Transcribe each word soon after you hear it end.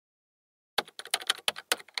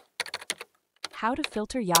How to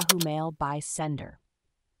filter Yahoo Mail by sender.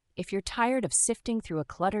 If you're tired of sifting through a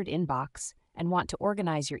cluttered inbox and want to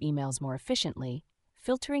organize your emails more efficiently,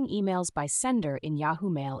 filtering emails by sender in Yahoo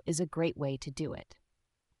Mail is a great way to do it.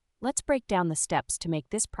 Let's break down the steps to make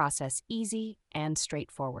this process easy and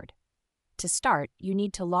straightforward. To start, you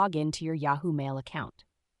need to log into your Yahoo Mail account.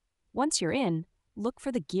 Once you're in, look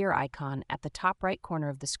for the gear icon at the top right corner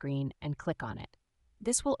of the screen and click on it.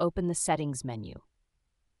 This will open the Settings menu.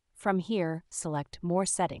 From here, select More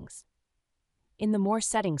Settings. In the More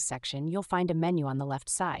Settings section, you'll find a menu on the left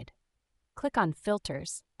side. Click on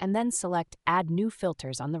Filters and then select Add New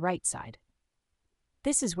Filters on the right side.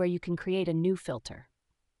 This is where you can create a new filter.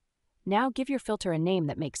 Now give your filter a name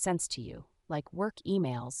that makes sense to you, like Work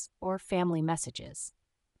Emails or Family Messages.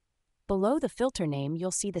 Below the filter name,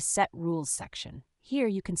 you'll see the Set Rules section. Here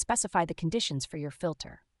you can specify the conditions for your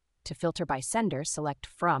filter. To filter by sender, select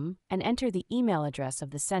From and enter the email address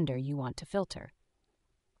of the sender you want to filter.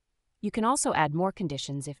 You can also add more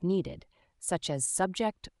conditions if needed, such as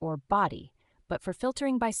subject or body, but for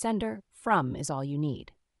filtering by sender, From is all you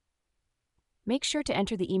need. Make sure to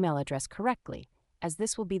enter the email address correctly, as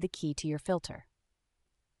this will be the key to your filter.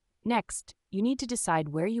 Next, you need to decide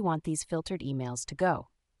where you want these filtered emails to go.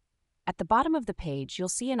 At the bottom of the page, you'll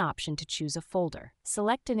see an option to choose a folder.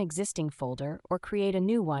 Select an existing folder or create a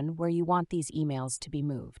new one where you want these emails to be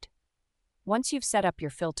moved. Once you've set up your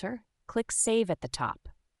filter, click Save at the top.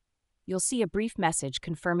 You'll see a brief message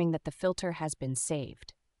confirming that the filter has been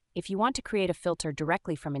saved. If you want to create a filter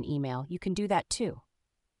directly from an email, you can do that too.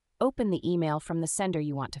 Open the email from the sender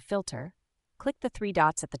you want to filter, click the three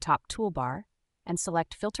dots at the top toolbar, and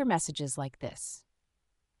select Filter Messages like this.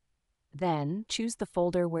 Then, choose the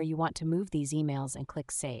folder where you want to move these emails and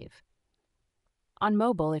click Save. On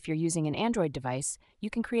mobile, if you're using an Android device, you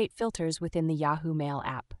can create filters within the Yahoo Mail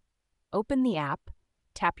app. Open the app,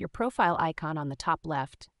 tap your profile icon on the top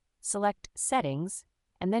left, select Settings,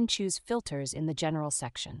 and then choose Filters in the General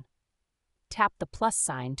section. Tap the plus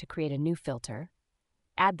sign to create a new filter,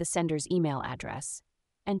 add the sender's email address,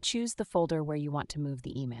 and choose the folder where you want to move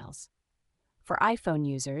the emails. For iPhone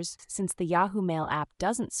users, since the Yahoo Mail app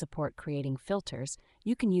doesn't support creating filters,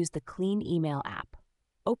 you can use the Clean Email app.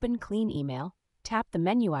 Open Clean Email, tap the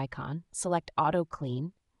menu icon, select Auto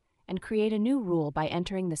Clean, and create a new rule by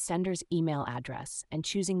entering the sender's email address and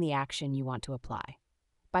choosing the action you want to apply.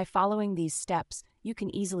 By following these steps, you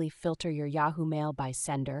can easily filter your Yahoo Mail by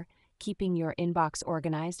sender, keeping your inbox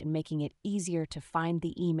organized and making it easier to find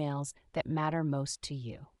the emails that matter most to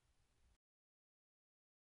you.